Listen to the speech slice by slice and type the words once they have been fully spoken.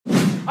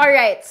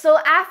Alright, so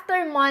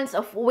after months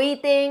of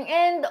waiting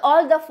and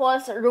all the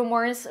false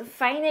rumors,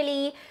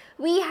 finally,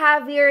 we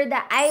have here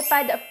the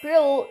iPad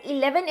Pro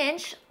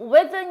 11-inch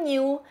with the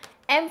new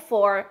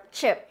M4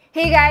 chip.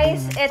 Hey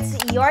guys, it's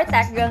your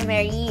Tech Girl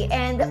Mary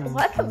and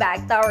welcome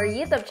back to our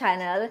YouTube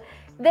channel.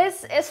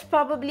 This is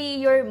probably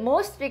your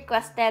most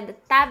requested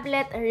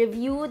tablet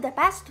review the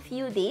past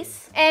few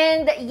days.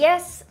 And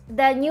yes,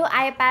 the new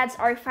iPads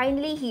are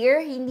finally here.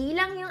 Hindi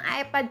lang yung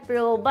iPad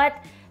Pro but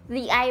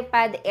the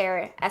iPad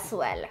Air as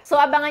well. So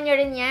abangan nyo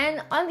rin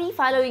yan on the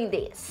following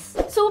days.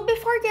 So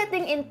before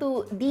getting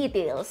into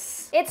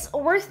details, it's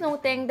worth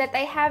noting that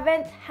I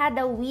haven't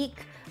had a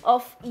week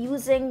of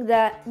using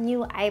the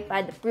new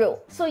iPad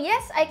Pro. So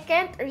yes, I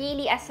can't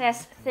really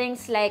assess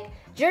things like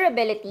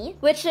durability,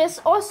 which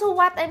is also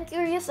what I'm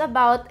curious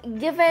about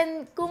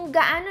given kung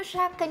gaano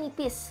siya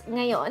kanipis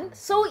ngayon.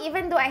 So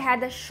even though I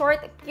had a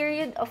short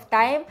period of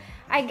time,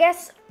 I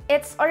guess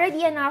it's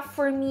already enough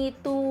for me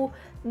to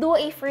do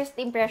a first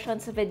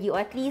impressions video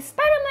at least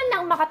para man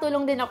lang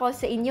makatulong din ako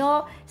sa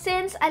inyo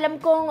since alam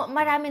kong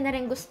marami na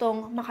rin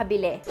gustong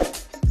makabili.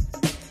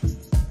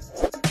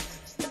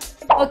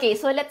 Okay,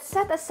 so let's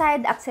set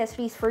aside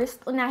accessories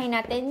first. Unahin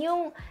natin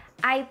yung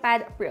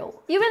iPad Pro.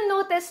 You will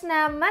notice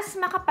na mas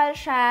makapal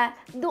siya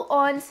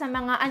doon sa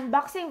mga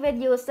unboxing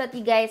videos that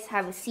you guys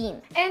have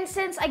seen. And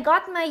since I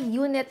got my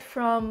unit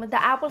from the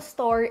Apple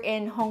Store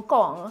in Hong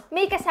Kong,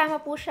 may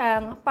kasama po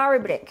siyang power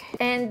brick.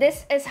 And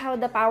this is how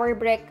the power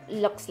brick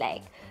looks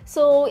like.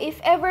 So if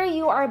ever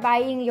you are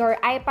buying your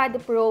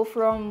iPad Pro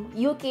from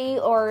UK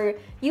or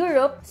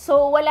Europe,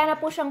 so wala na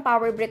po siyang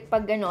power brick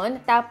pag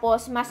ganon.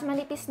 Tapos mas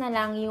manipis na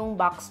lang yung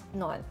box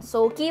nun.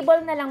 So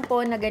cable na lang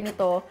po na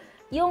ganito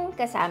yung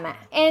kasama.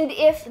 And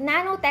if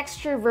nano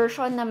texture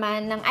version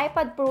naman ng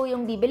iPad Pro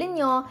yung bibilin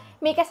nyo,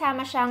 may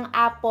kasama siyang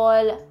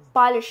Apple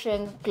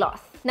polishing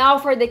cloth. Now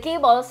for the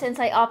cable,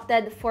 since I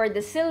opted for the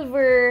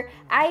silver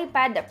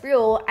iPad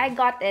Pro, I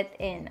got it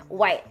in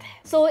white.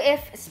 So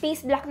if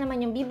space black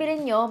naman yung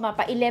bibilin nyo,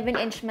 mapa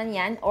 11-inch man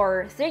yan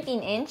or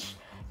 13-inch,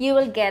 you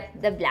will get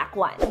the black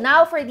one.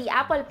 Now, for the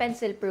Apple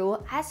Pencil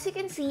Pro, as you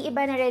can see,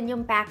 iba na rin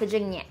yung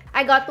packaging niya.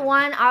 I got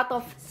 1 out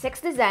of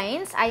 6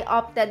 designs. I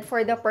opted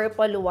for the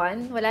purple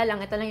one. Wala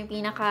lang, ito lang yung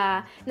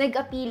pinaka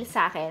nag-appeal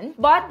sa akin.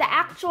 But the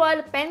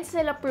actual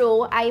Pencil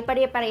Pro ay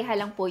pare-pareha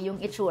lang po yung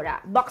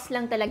itsura. Box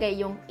lang talaga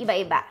yung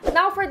iba-iba.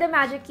 Now, for the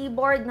Magic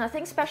Keyboard,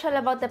 nothing special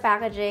about the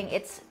packaging.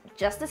 It's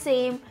just the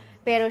same.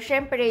 Pero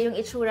syempre, yung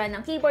itsura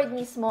ng keyboard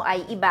mismo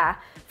ay iba,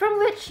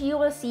 from which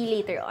you will see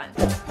later on.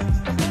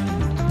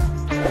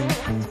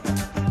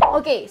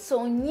 Okay,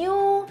 so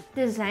new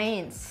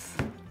designs.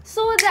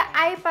 So the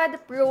iPad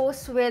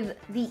Pros with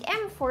the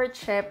M4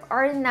 chip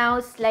are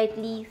now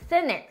slightly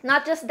thinner.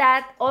 Not just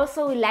that,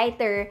 also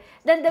lighter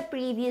than the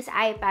previous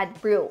iPad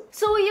Pro.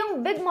 So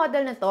yung big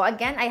model na to,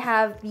 again, I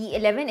have the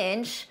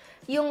 11-inch.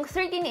 Yung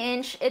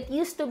 13-inch, it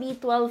used to be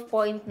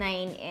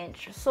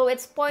 12.9-inch. So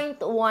it's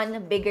 0.1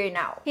 bigger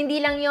now. Hindi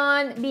lang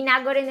yon,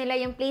 binago rin nila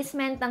yung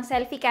placement ng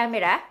selfie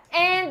camera.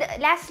 And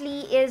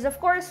lastly is, of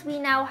course,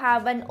 we now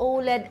have an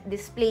OLED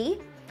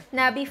display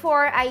na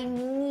before ay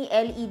mini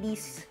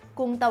LEDs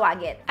kung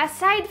tawagin.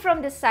 Aside from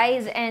the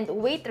size and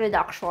weight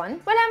reduction,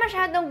 wala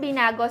masyadong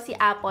binago si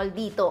Apple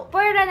dito.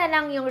 Pwera na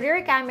lang yung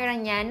rear camera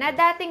niya na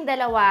dating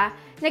dalawa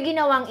na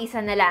ginawang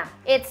isa na lang.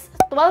 It's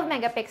 12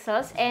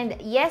 megapixels and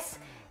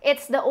yes,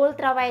 it's the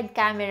ultra-wide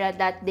camera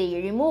that they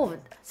removed.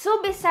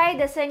 So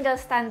beside the single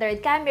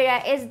standard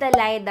camera is the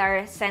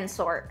LiDAR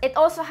sensor. It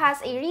also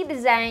has a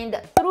redesigned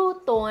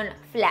True Tone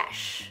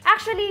flash.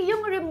 Actually,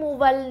 yung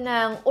removal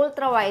ng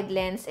ultra-wide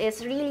lens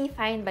is really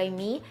fine by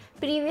me.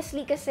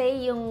 Previously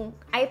kasi yung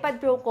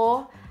iPad Pro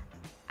ko,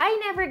 I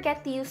never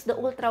get to use the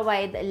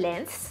ultra-wide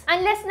lens.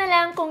 Unless na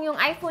lang kung yung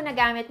iPhone na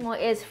gamit mo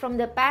is from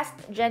the past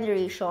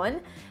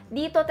generation,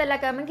 dito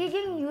talaga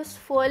magiging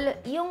useful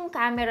yung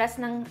cameras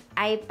ng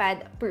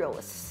iPad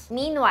Pros.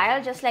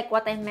 Meanwhile, just like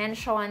what I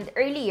mentioned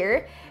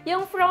earlier,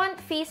 yung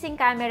front-facing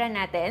camera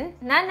natin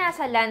na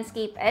nasa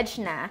landscape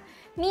edge na,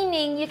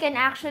 meaning you can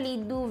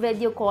actually do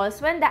video calls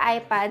when the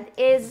iPad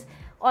is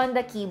on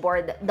the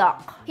keyboard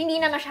dock. Hindi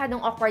na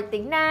masyadong awkward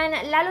tignan,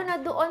 lalo na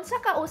doon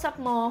sa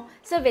kausap mo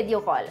sa video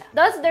call.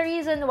 That's the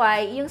reason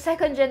why yung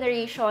second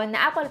generation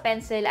na Apple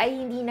Pencil ay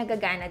hindi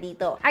nagagana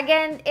dito.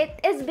 Again, it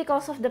is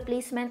because of the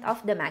placement of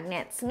the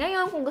magnets.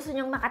 Ngayon, kung gusto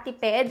nyong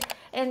makatipid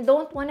and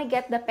don't wanna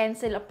get the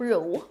Pencil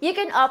Pro, you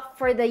can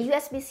opt for the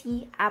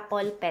USB-C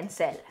Apple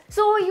Pencil.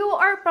 So, you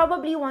are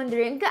probably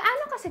wondering,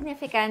 gaano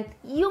ka-significant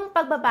yung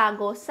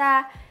pagbabago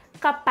sa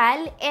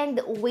kapal and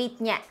weight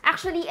niya.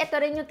 Actually, ito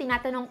rin yung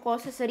tinatanong ko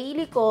sa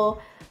sarili ko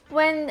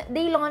when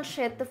they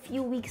launched it a few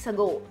weeks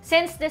ago.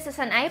 Since this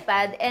is an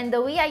iPad and the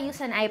way I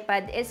use an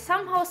iPad is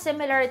somehow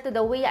similar to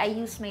the way I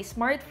use my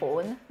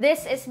smartphone,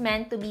 this is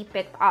meant to be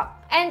picked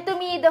up. And to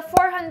me, the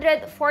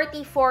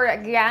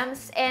 444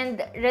 grams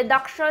and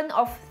reduction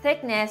of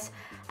thickness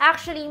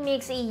actually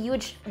makes a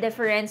huge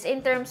difference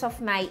in terms of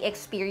my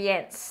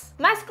experience.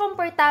 Mas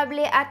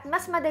komportable at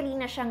mas madali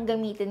na siyang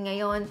gamitin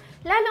ngayon,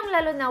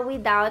 lalong-lalo na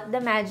without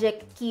the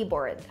magic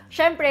keyboard.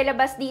 Syempre,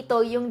 labas dito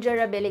yung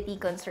durability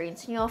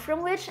concerns nyo, from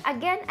which,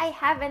 again, I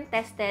haven't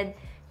tested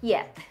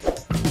yet.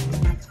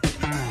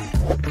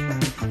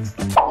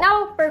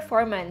 Now,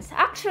 performance.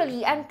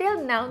 Actually, until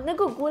now,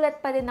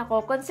 nagugulat pa rin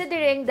ako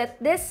considering that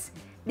this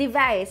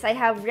device I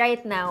have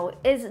right now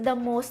is the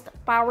most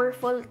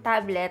powerful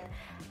tablet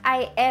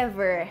I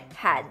ever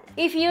had.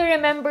 If you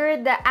remember,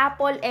 the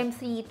Apple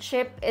M3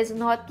 chip is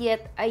not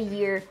yet a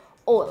year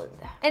old.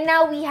 And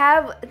now we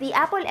have the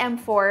Apple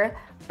M4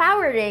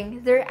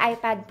 powering their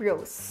iPad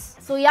Pros.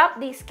 So yup,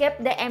 they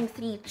skipped the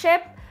M3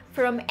 chip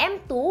from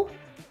M2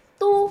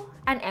 to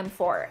an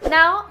M4.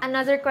 Now,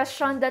 another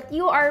question that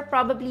you are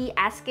probably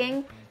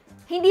asking,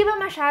 hindi ba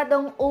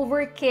masyadong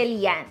overkill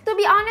yan? To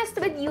be honest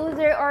with you,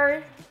 there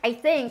are, I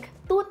think,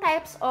 two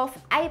types of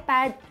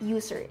iPad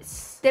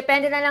users.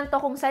 Depende na lang to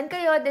kung saan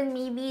kayo, then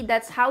maybe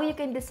that's how you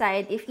can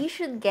decide if you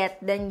should get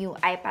the new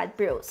iPad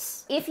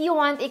Pros. If you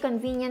want a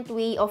convenient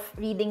way of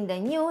reading the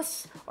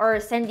news or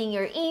sending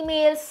your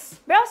emails,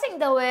 browsing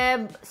the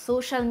web,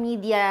 social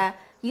media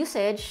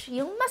usage,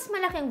 yung mas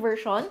malaking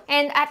version,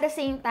 and at the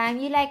same time,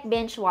 you like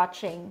binge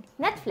watching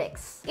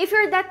Netflix. If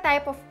you're that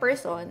type of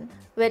person,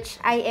 which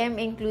I am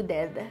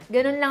included,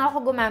 ganun lang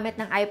ako gumamit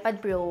ng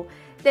iPad Pro,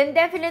 then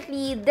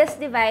definitely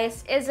this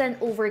device is an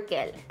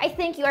overkill. I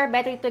think you are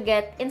better to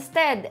get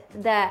instead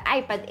the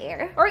iPad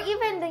Air or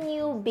even the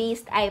new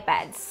based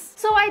iPads.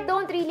 So I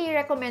don't really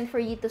recommend for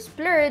you to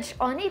splurge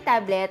on a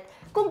tablet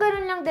kung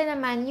ganun lang din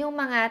naman yung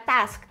mga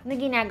task na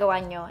ginagawa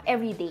nyo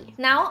everyday.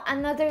 Now,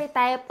 another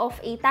type of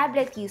a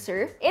tablet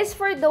user is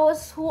for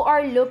those who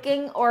are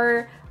looking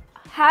or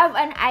have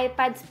an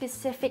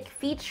iPad-specific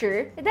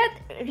feature that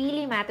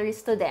really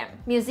matters to them.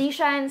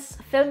 Musicians,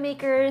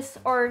 filmmakers,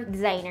 or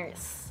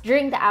designers.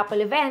 During the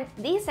Apple event,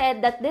 they said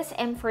that this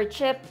M4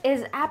 chip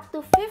is up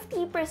to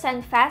 50%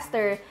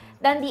 faster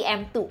than the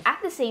M2.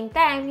 At the same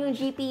time, yung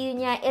GPU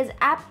niya is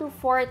up to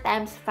 4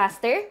 times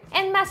faster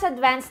and mas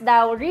advanced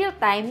daw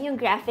real-time yung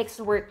graphics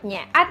work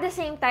niya. At the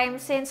same time,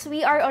 since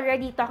we are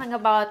already talking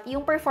about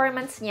yung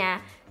performance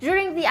niya,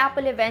 during the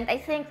Apple event,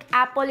 I think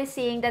Apple is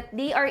saying that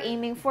they are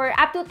aiming for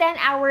up to 10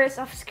 hours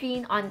of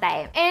screen on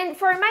time. And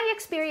for my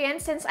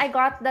experience, since I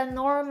got the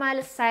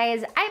normal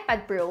size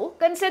iPad Pro,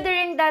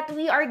 considering that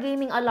we are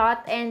gaming a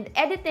lot and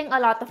editing a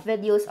lot of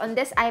videos on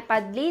this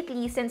iPad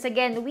lately, since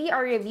again, we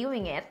are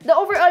reviewing it, the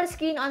overall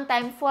screen on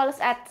time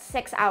falls at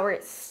 6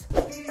 hours.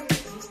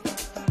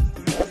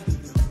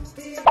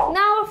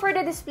 Now, for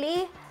the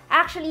display,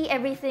 actually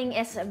everything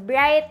is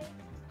bright,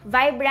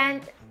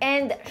 vibrant,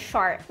 and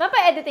sharp.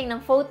 Mapa-editing ng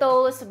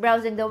photos,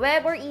 browsing the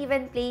web, or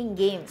even playing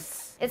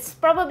games. It's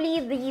probably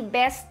the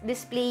best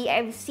display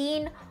I've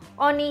seen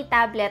on a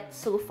tablet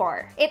so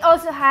far. It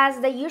also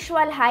has the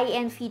usual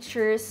high-end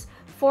features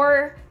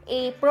for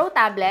a Pro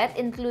tablet,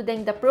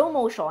 including the Pro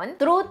Motion,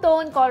 True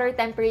Tone color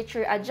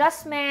temperature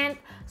adjustment,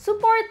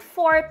 support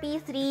for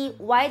P3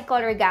 wide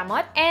color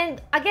gamut,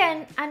 and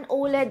again, an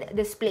OLED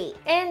display.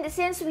 And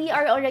since we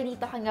are already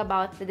talking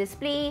about the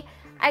display,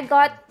 I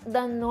got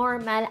the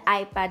normal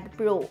iPad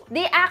Pro.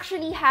 They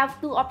actually have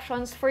two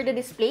options for the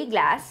display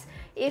glass.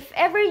 If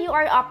ever you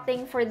are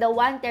opting for the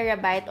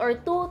 1TB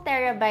or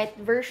 2TB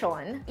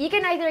version, you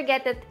can either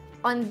get it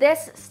on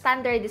this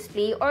standard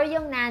display or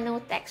yung nano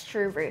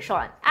texture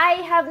version.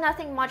 I have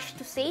nothing much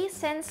to say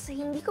since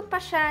hindi ko pa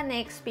siya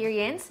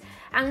na-experience.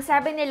 Ang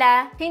sabi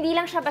nila, hindi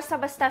lang siya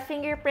basta-basta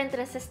fingerprint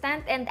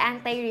resistant and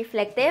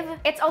anti-reflective.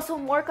 It's also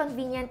more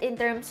convenient in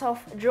terms of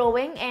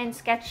drawing and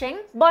sketching.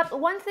 But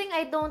one thing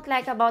I don't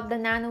like about the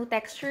nano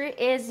texture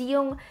is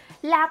yung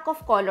lack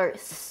of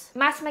colors.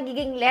 Mas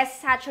magiging less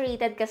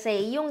saturated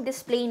kasi yung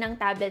display ng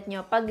tablet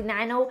nyo pag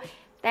nano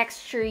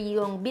texture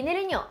yung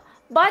binili nyo.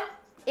 But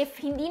if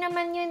hindi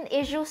naman yun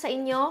issue sa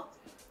inyo,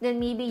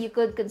 then maybe you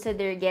could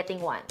consider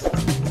getting one.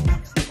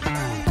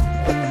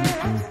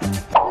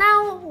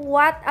 Now,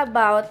 what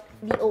about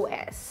the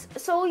OS?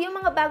 So, yung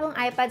mga bagong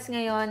iPads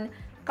ngayon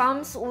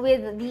comes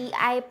with the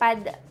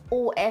iPad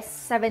OS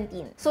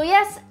 17. So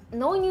yes,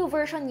 no new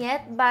version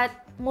yet, but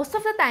most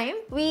of the time,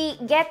 we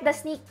get the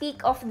sneak peek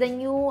of the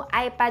new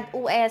iPad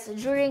OS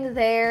during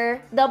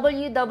their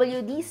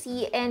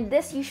WWDC, and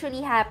this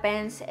usually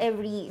happens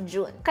every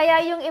June.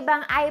 Kaya yung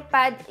ibang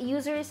iPad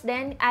users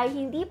din ay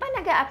hindi pa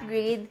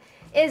nag-upgrade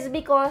is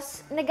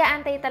because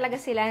nag-aantay talaga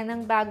sila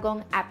ng bagong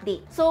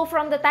update. So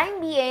from the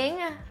time being,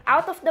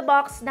 out of the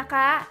box,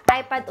 naka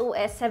iPad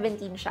OS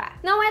 17 siya.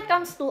 Now when it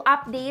comes to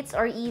updates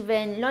or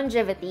even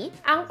longevity,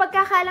 ang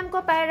pagkakalam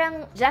ko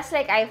parang just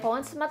like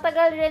iPhones,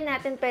 matagal rin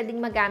natin pwedeng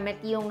magamit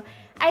yung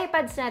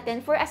iPads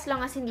natin for as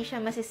long as hindi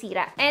siya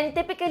masisira. And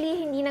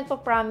typically, hindi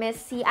nagpo-promise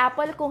si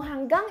Apple kung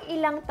hanggang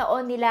ilang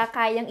taon nila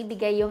kayang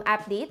ibigay yung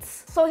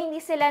updates. So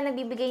hindi sila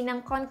nagbibigay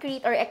ng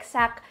concrete or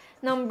exact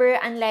number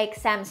unlike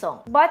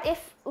Samsung. But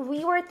if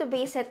we were to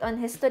base it on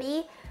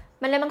history,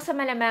 malamang sa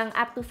malamang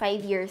up to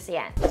 5 years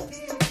yan.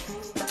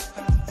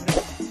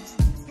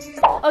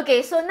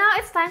 Okay, so now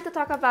it's time to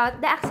talk about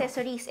the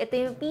accessories. Ito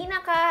yung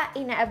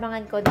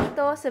pinaka-inaabangan ko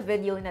dito sa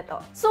video na to.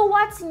 So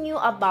what's new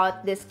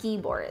about this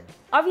keyboard?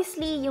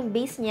 Obviously, yung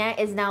base niya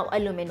is now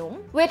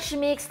aluminum, which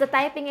makes the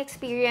typing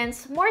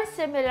experience more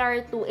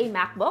similar to a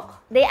MacBook.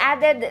 They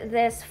added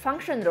this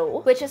function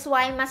row, which is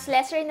why mas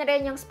lesser na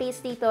rin yung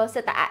space dito sa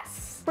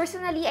taas.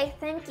 Personally, I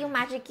think yung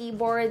Magic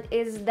Keyboard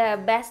is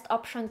the best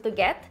option to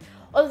get.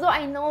 Although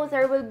I know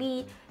there will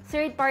be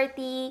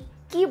third-party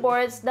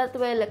keyboards that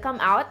will come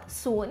out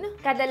soon.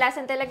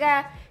 Kadalasan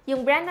talaga,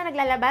 yung brand na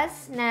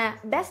naglalabas na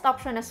best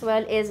option as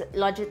well is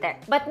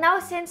Logitech. But now,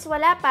 since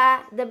wala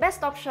pa, the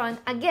best option,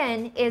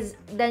 again, is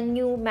the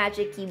new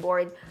Magic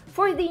Keyboard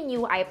for the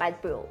new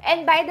iPad Pro.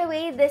 And by the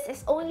way, this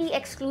is only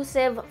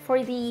exclusive for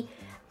the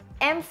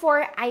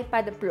M4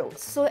 iPad Pro.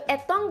 So,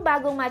 etong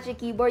bagong Magic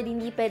Keyboard,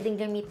 hindi pwedeng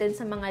gamitin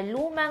sa mga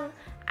lumang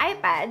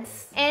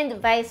iPads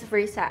and vice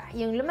versa.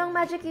 Yung lumang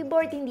Magic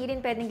Keyboard, hindi rin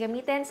pwedeng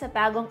gamitin sa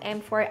bagong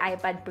M4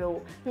 iPad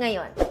Pro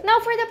ngayon.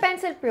 Now, for the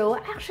Pencil Pro,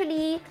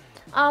 actually,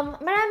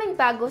 maraming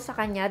bago sa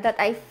kanya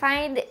that I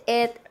find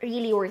it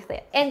really worth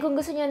it. And kung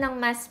gusto nyo ng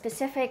mas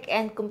specific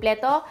and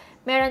kumpleto,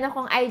 meron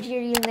akong IG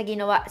reel na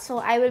ginawa. So,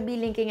 I will be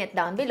linking it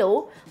down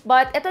below.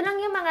 But ito lang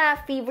yung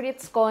mga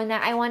favorites ko na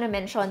I wanna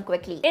mention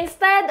quickly.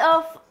 Instead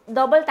of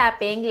double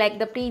tapping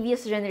like the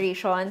previous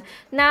generation,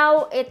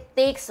 now it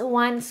takes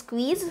one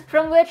squeeze,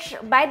 from which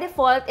by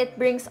default it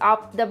brings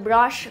up the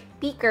brush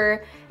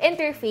picker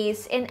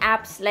interface in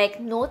apps like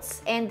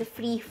Notes and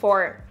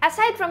Freeform.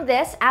 Aside from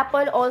this,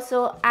 Apple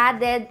also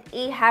added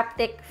a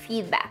haptic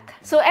feedback.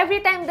 So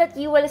every time that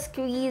you will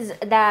squeeze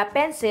the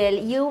pencil,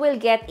 you will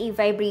get a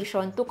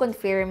vibration to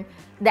confirm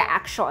the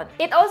action.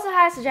 It also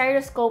has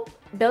gyroscope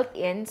built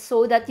in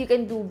so that you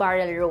can do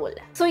barrel roll.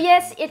 So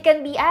yes, it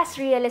can be as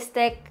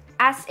realistic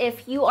as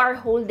if you are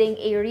holding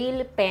a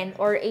real pen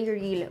or a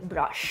real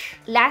brush.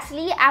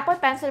 Lastly, Apple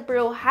Pencil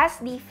Pro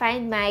has the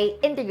Find My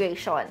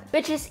integration,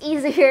 which is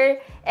easier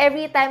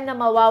every time na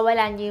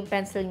mawawala nyo yung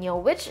pencil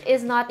nyo, which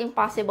is not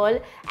impossible.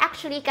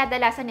 Actually,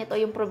 kadalasan ito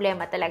yung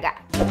problema talaga.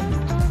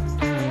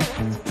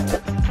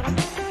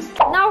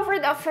 Now, for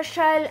the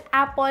official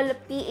Apple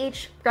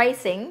PH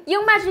pricing,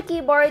 yung Magic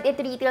Keyboard, it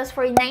retails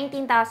for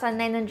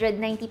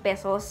 19,990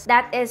 pesos.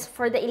 That is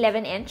for the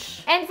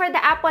 11-inch. And for the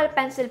Apple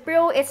Pencil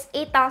Pro, it's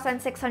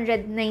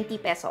 8,690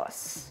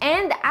 pesos.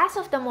 And as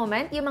of the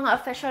moment, yung mga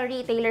official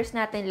retailers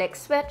natin like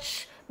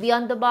Switch,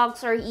 Beyond the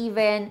Box, or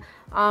even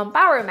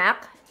Power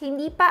Mac,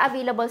 hindi pa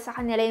available sa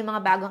kanila yung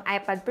mga bagong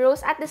iPad Pros.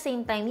 At the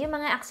same time, yung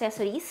mga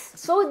accessories.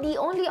 So, the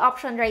only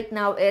option right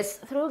now is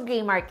through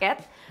Gray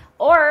Market,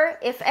 or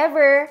if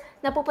ever,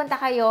 napupunta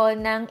kayo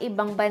ng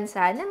ibang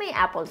bansa na may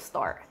Apple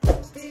Store.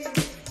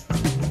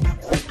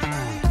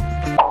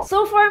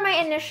 So for my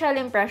initial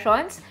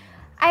impressions,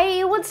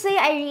 I would say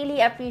I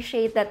really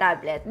appreciate the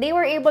tablet. They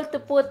were able to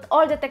put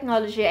all the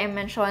technology I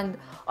mentioned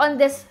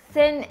on this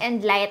thin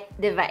and light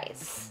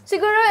device.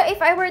 Siguro,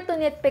 if I were to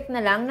nitpick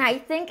na lang na I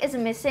think is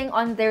missing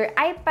on their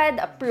iPad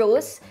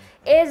Pros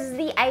is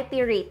the IP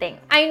rating.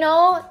 I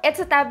know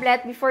it's a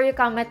tablet. Before you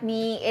come at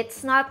me,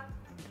 it's not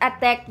a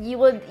tech you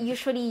would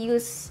usually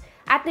use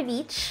at the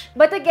beach.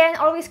 But again,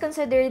 always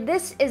consider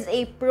this is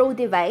a pro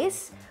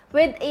device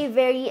with a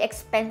very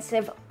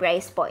expensive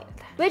price point,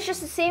 which is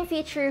the same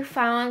feature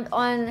found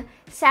on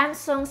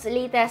Samsung's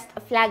latest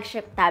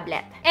flagship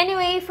tablet.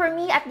 Anyway, for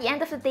me, at the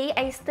end of the day,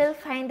 I still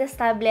find this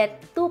tablet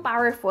too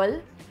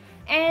powerful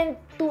and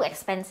too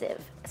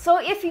expensive.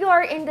 So if you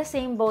are in the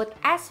same boat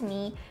as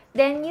me,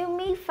 then you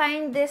may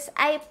find this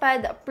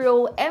iPad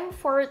Pro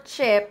M4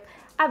 chip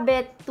a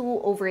bit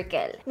too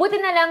overkill. Buti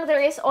na lang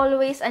there is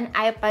always an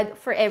iPad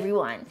for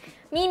everyone.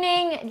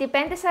 Meaning,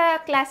 depende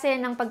sa klase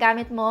ng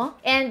paggamit mo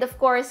and of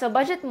course, sa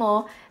budget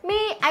mo,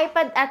 may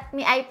iPad at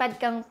may iPad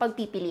kang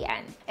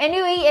pagpipilian.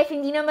 Anyway, if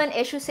hindi naman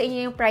issue sa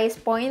inyo yung price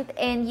point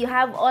and you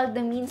have all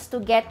the means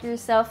to get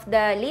yourself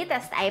the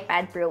latest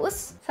iPad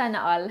Pros, sana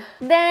all,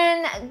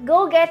 then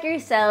go get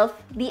yourself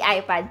the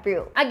iPad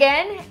Pro.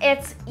 Again,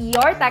 it's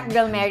your Tech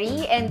Girl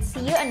Mary and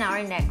see you in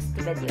our next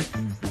video.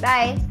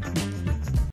 Bye!